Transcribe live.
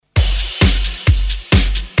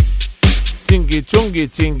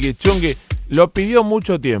chingui. Lo pidió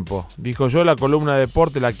mucho tiempo. Dijo, yo la columna de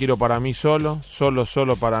deporte la quiero para mí solo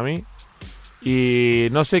para mí. Y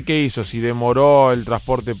no sé qué hizo, si demoró el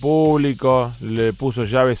transporte público, le puso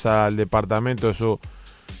llaves al departamento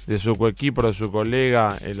de su coequipo, de su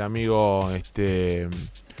colega, el amigo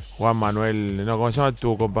Juan Manuel, no, ¿cómo se llama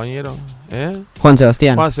tu compañero? Juan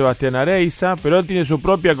Sebastián Areiza, pero él tiene su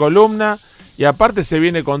propia columna y aparte se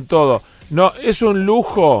viene con todo. No, es un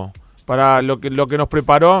lujo para lo que nos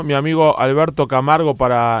preparó mi amigo Alberto Camargo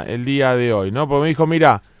para el día de hoy, ¿no? Porque me dijo,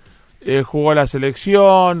 mira, jugó la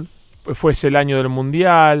selección, fue el año del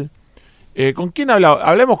Mundial. ¿Con quién hablamos?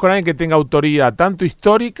 Hablemos con alguien que tenga autoridad, tanto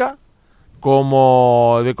histórica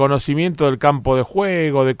como de conocimiento del campo de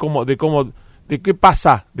juego, de qué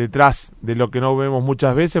pasa detrás de lo que no vemos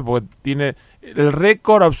muchas veces, porque tiene el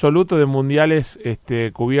récord absoluto de mundiales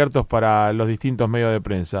cubiertos para los distintos medios de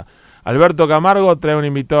prensa. Alberto Camargo trae un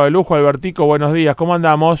invitado de lujo. Albertico, buenos días, ¿cómo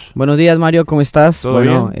andamos? Buenos días, Mario, ¿cómo estás? ¿Todo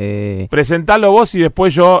bien? Presentalo vos y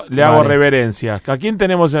después yo le hago reverencias. ¿A quién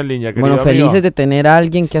tenemos en línea, querido amigo? Felices de tener a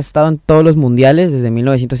alguien que ha estado en todos los mundiales, desde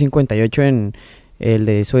 1958 en el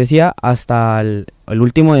de Suecia hasta el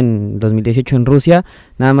último en 2018 en Rusia,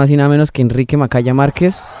 nada más y nada menos que Enrique Macaya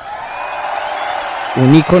Marquez,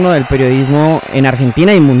 un ícono del periodismo en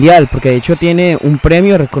Argentina y mundial, porque de hecho tiene un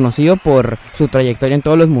premio reconocido por su trayectoria en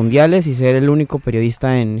todos los mundiales y ser el único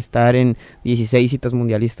periodista en estar en 16 citas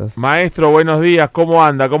mundialistas. Maestro, buenos días, ¿cómo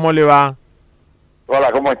anda? ¿Cómo le va?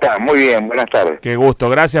 Hola, ¿cómo estás? Muy bien, buenas tardes. Qué gusto,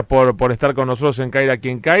 gracias por estar con nosotros en Caira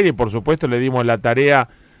Quien Caira y por supuesto le dimos la tarea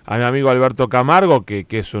a mi amigo Alberto Camargo, que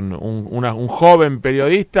es un joven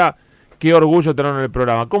periodista. Qué orgullo tenerlo en el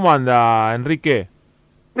programa. ¿Cómo anda, Enrique?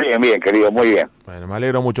 Bien, querido, muy bien. Bueno, me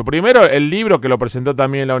alegro mucho. Primero, el libro que lo presentó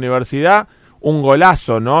también en la universidad, un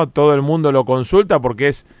golazo, ¿no? Todo el mundo lo consulta porque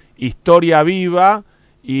es historia viva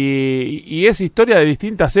y es historia de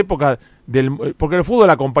distintas épocas, porque el fútbol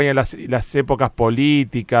acompaña las épocas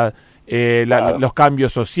políticas, Claro. Los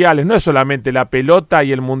cambios sociales, no es solamente la pelota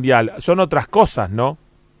y el mundial, son otras cosas, ¿no?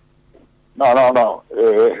 No.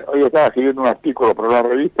 Hoy estaba escribiendo un artículo para una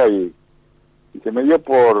revista y se me dio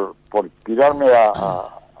por tirarme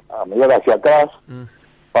a mirar hacia atrás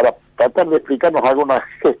para tratar de explicarnos algunos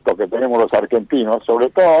gestos que tenemos los argentinos, sobre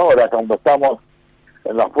todo ahora cuando estamos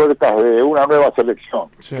en las puertas de una nueva selección.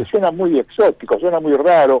 Sí. Que suena muy exótico, suena muy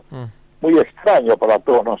raro, muy extraño para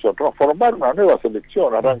todos nosotros. Formar una nueva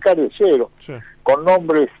selección, arrancar de cero, con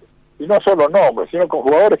nombres, y no solo nombres, sino con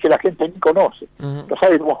jugadores que la gente ni conoce, no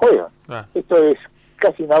sabe cómo juegan. Esto es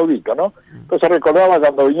casi inaudito, ¿no? Entonces recordaba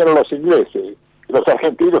cuando vinieron los ingleses, los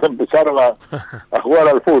argentinos empezaron a jugar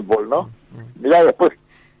al fútbol, ¿no? Mirá después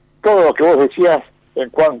todo lo que vos decías en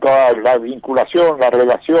cuanto a la vinculación, la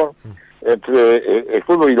relación entre el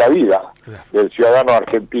fútbol y la vida del ciudadano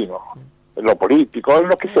argentino, en lo político, en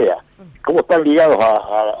lo que sea, cómo están ligados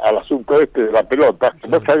al asunto de la pelota, que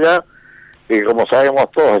más allá, como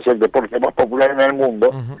sabemos todos, es el deporte más popular en el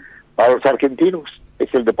mundo. Para los argentinos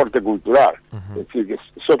es el deporte cultural, es decir, que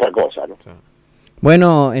es otra cosa, ¿no?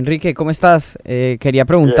 Bueno, Enrique, ¿cómo estás? Quería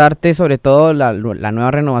preguntarte sobre todo la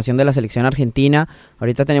nueva renovación de la selección argentina.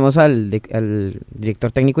 Ahorita tenemos al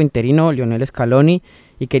director técnico interino, Lionel Scaloni,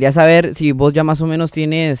 y quería saber si vos ya más o menos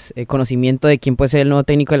tienes conocimiento de quién puede ser el nuevo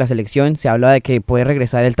técnico de la selección. Se habla de que puede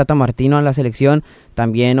regresar el Tata Martino a la selección,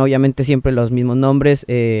 también obviamente siempre los mismos nombres,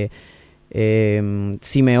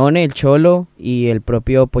 Simeone, el Cholo, y el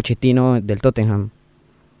propio Pochettino del Tottenham.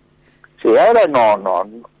 Sí, ahora no.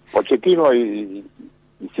 Pochettino y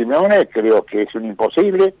Simeone creo que es un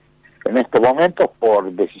imposible en estos momentos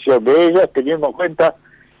por decisión de ellos, teniendo en cuenta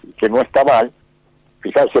que no está mal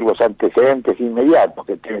fijarse en los antecedentes inmediatos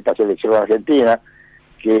que tiene esta selección argentina,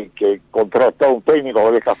 que contrata a un técnico,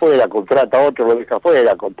 lo deja fuera, contrata a otro, lo deja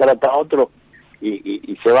fuera, contrata a otro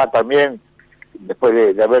y se va también después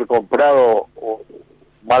de haber comprado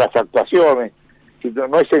malas actuaciones.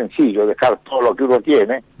 No es sencillo dejar todo lo que uno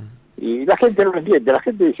tiene. Y la gente no lo entiende, la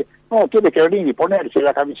gente dice, no, tiene que venir y ponerse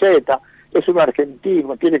la camiseta, es un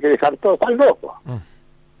argentino, tiene que dejar todo, está loco.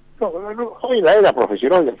 No, hoy en la era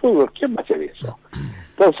profesional del fútbol, ¿quién va a hacer eso?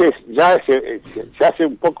 Entonces ya se hace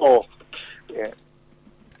un poco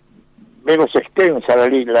menos extensa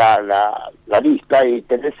la lista y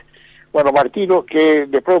tenés, Martino, que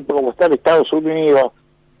de pronto como está en Estados Unidos,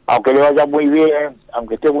 aunque le vaya muy bien,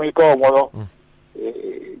 aunque esté muy cómodo,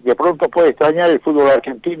 de pronto puede extrañar el fútbol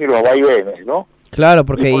argentino y los vaivenes, ¿no? Claro,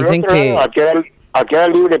 porque dicen que... Al quedar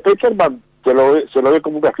libre Peckerman, se lo ve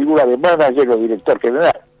como una figura de manager o director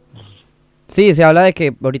general. Sí, se habla de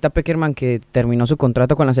que ahorita Peckerman, que terminó su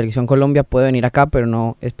contrato con la Selección Colombia, puede venir acá, pero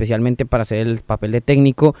no especialmente para hacer el papel de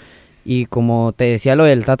técnico. y como te decía lo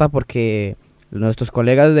del Tata, porque nuestros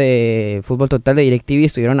colegas de Fútbol Total de DirecTV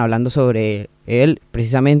estuvieron hablando sobre él,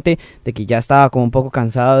 precisamente, de que ya estaba como un poco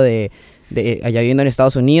cansado de allá viviendo en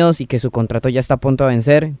Estados Unidos y que su contrato ya está a punto de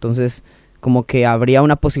vencer, entonces como que habría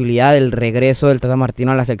una posibilidad del regreso del Tata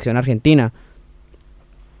Martino a la selección argentina.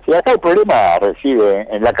 Sí, acá el problema reside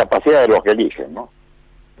en la capacidad de los que eligen, ¿no?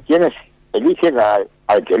 Quienes eligen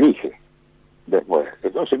al que elige después.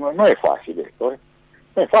 Entonces no es fácil esto, ¿eh?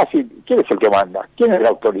 No es fácil. ¿Quién es el que manda? ¿Quién es la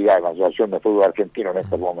autoridad de la Asociación de Fútbol Argentino en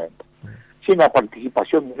estos momentos? Sin la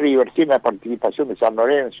participación de River, sin la participación de San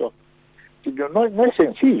Lorenzo. No es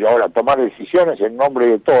sencillo ahora tomar decisiones en nombre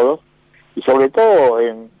de todos, y sobre todo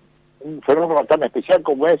en un fenómeno tan especial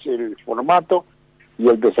como es el formato y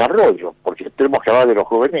el desarrollo, porque tenemos que hablar de los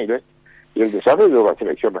juveniles y el desarrollo de la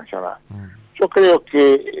selección nacional. Yo creo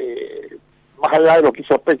que, más allá de lo que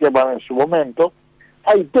hizo Peckerman en su momento,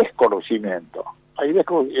 hay desconocimiento.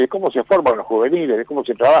 De cómo se forman los juveniles, de cómo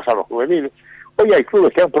se trabajan los juveniles. Hoy hay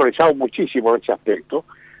clubes que han progresado muchísimo en ese aspecto,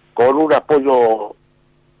 con un apoyo,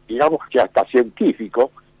 digamos que hasta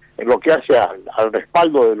científico, en lo que hace al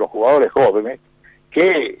respaldo de los jugadores jóvenes,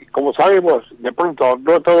 que, como sabemos, de pronto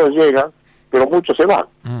no todos llegan, pero muchos se van.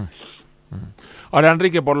 Ahora,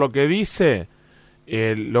 Enrique, por lo que dice,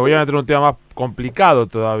 lo voy a meter un tema más complicado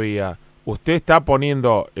todavía. Usted está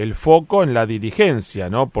poniendo el foco en la dirigencia,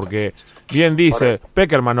 ¿no? Porque bien dice,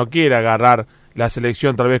 Peckerman no quiere agarrar la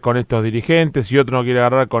selección tal vez con estos dirigentes y otro no quiere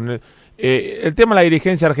agarrar con el tema de la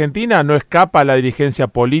dirigencia argentina no escapa a la dirigencia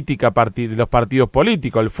política de los partidos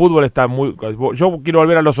políticos. El fútbol está muy... Yo quiero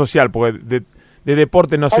volver a lo social, porque de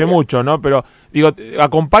deporte no sé mucho, ¿no? Pero, digo,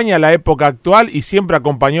 acompaña la época actual y siempre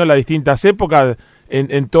acompañó las distintas épocas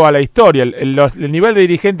en toda la historia. El nivel de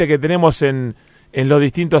dirigente que tenemos en los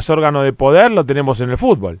distintos órganos de poder lo tenemos en el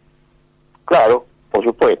fútbol. Claro, por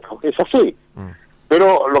supuesto, es así.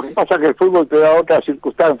 Pero lo que pasa es que el fútbol te da otras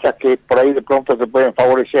circunstancias que por ahí de pronto te pueden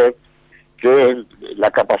favorecer, que es la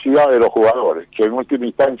capacidad de los jugadores, que en última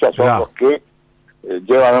instancia son los que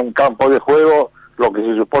llevan a un campo de juego lo que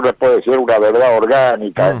se supone puede ser una verdad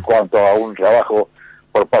orgánica en cuanto a un trabajo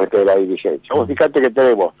por parte de la dirigencia. Vos fíjate que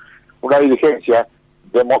tenemos una dirigencia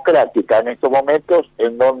democrática en estos momentos,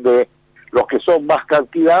 en donde los que son más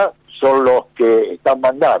cantidad son los que están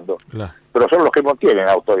mandando, pero son los que no tienen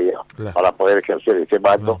autoridad para poder ejercer ese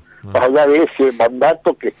mando, para allá de ese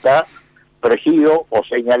mandato que está regido o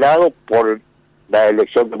señalado por la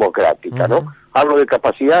elección democrática, ¿no? Hablo de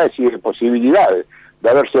capacidades y de posibilidades de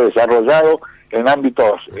haberse desarrollado en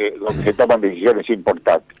ámbitos donde se toman decisiones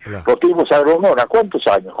importantes. Los tuvimos a Grondona, ¿cuántos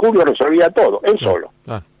años? Julio resolvía todo, él solo.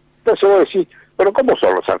 Entonces vos decís, pero ¿cómo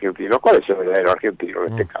son los argentinos? ¿Cuál es el verdadero argentino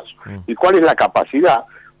en este caso? ¿Y cuál es la capacidad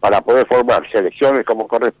para poder formar selecciones como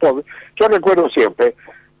corresponde? Yo recuerdo siempre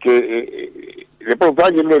que de pronto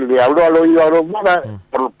alguien le habló al oído a Grondona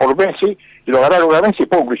por Messi, y lo ganaron a Messi,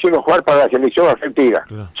 lo hicieron jugar para la selección argentina.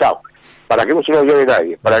 Chao. Para que no se lo lleve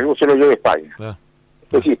nadie, para que no se lo lleve España.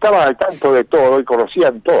 Es decir, estaban al tanto de todo y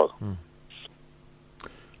conocían todo.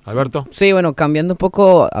 Alberto. Sí, bueno, cambiando un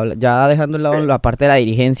poco, ya dejando de lado la parte de la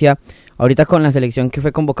dirigencia, ahorita con la selección que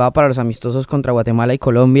fue convocada para los amistosos contra Guatemala y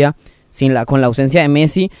Colombia, con la ausencia de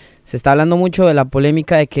Messi, se está hablando mucho de la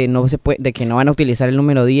polémica de que no se puede, de que no van a utilizar el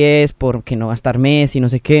número 10 porque no va a estar Messi, no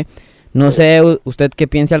sé qué. No sé usted qué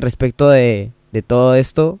piensa al respecto de todo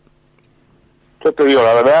esto. Yo te digo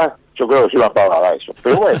la verdad, yo creo que es una pavada eso.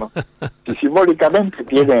 Pero bueno, si simbólicamente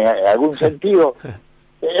tiene algún sentido,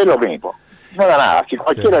 es lo mismo. No da nada. Si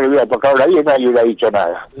cualquiera le hubiera tocado la 10, nadie hubiera dicho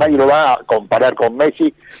nada. Nadie lo va a comparar con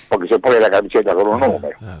Messi porque se pone la camiseta con un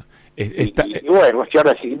número. Y bueno, si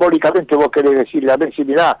ahora simbólicamente vos querés decirle a Messi,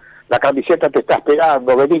 mirá, la camiseta te está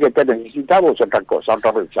esperando, vení que te necesitamos, otra cosa,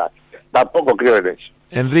 otro mensaje. Tampoco creo en eso.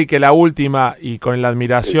 Enrique, la última, y con la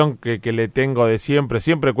admiración que le tengo de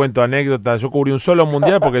siempre cuento anécdotas. Yo cubrí un solo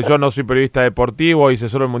mundial porque yo no soy periodista deportivo, hice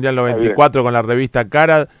solo el Mundial 94 con la revista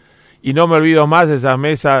Cara, y no me olvido más de esas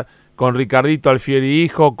mesas con Ricardito Alfieri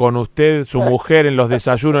hijo, con usted, su mujer en los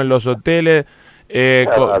desayunos en los hoteles,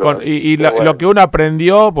 lo que uno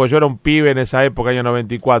aprendió, pues yo era un pibe en esa época, año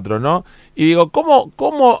 94, ¿no? Y digo,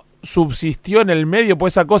 ¿cómo subsistió en el medio?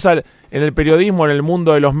 Pues esa cosa en el periodismo, en el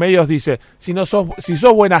mundo de los medios, dice, si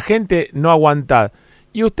sos buena gente, no aguantás.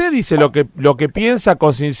 Y usted dice lo que piensa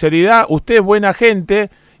con sinceridad, usted es buena gente,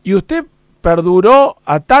 y usted perduró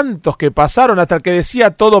a tantos que pasaron, hasta el que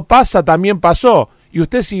decía todo pasa, también pasó, y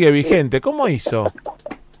usted sigue vigente. ¿Cómo hizo?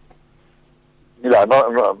 Mira, no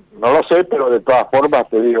lo sé, pero de todas formas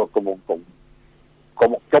te digo, como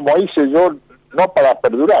hice yo, no para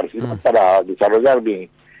perdurar, sino para desarrollar mi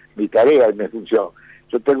tarea y mi función.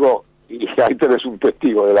 Yo tengo y ahí tenés un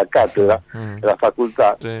testigo de la cátedra, de la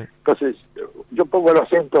facultad. Sí. Entonces, yo pongo el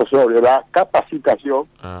acento sobre la capacitación,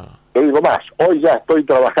 te digo más, hoy ya estoy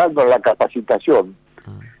trabajando en la capacitación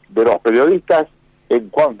de los periodistas en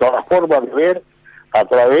cuanto a la forma de ver a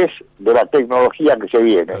través de la tecnología que se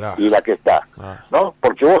viene y la que está, ¿no?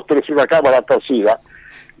 Porque vos tenés una cámara torcida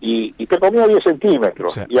y te comió 10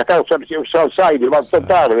 centímetros, y acá usó aire, levantó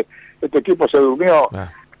tarde, este tipo se durmió,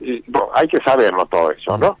 y, bueno, hay que saberlo todo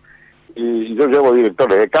eso, ¿no? Y yo llevo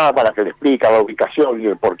directores de cámara que le explican la ubicación y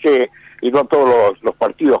el porqué, y no todos los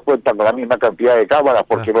partidos cuentan con la misma cantidad de cámaras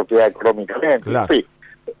porque no te da económicamente, en fin.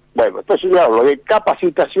 Bueno, entonces yo hablo de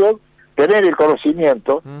capacitación, tener el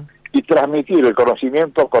conocimiento y transmitir el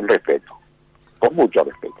conocimiento con respeto, con mucho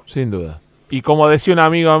respeto. Sin duda. Y como decía un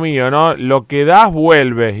amigo mío, ¿no? Lo que das,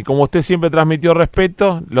 vuelve. Y como usted siempre transmitió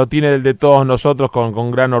respeto, lo tiene del de todos nosotros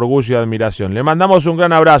con gran orgullo y admiración. Le mandamos un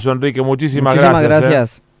gran abrazo, Enrique. Muchísimas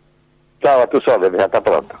gracias. Chao, a tus órdenes. Hasta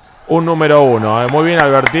pronto. Un número uno. Muy bien,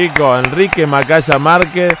 Albertico. Enrique Macaya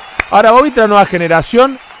Marquez. Ahora, vos viste la nueva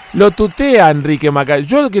generación, lo tutea Enrique Macaya.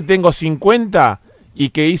 Yo que tengo 50 y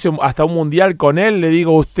que hice hasta un mundial con él, le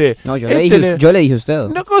digo a usted. No, yo le dije a usted.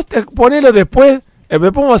 No, ponelo después.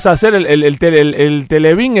 Después vamos a hacer el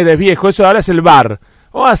telebing de viejo, eso ahora es el bar.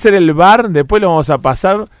 Vamos a hacer el bar, después lo vamos a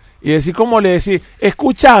pasar y decir, ¿cómo le decís?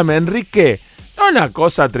 Escúchame, Enrique. No, una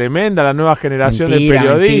cosa tremenda la nueva generación de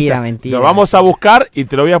periodistas. Mentira. Lo vamos a buscar y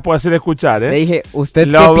te lo voy a poder hacer escuchar, ¿eh? Le dije, ¿usted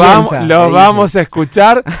lo qué piensa? Lo vamos a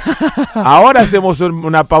escuchar. Ahora hacemos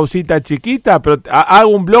una pausita chiquita, pero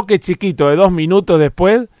hago un bloque chiquito de 2 minutos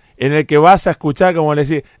después, en el que vas a escuchar como le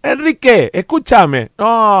decís, Enrique, escúchame.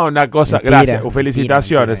 No, una cosa, Mentira, gracias,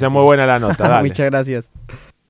 felicitaciones, mentira. Es muy buena la nota, dale. Muchas gracias.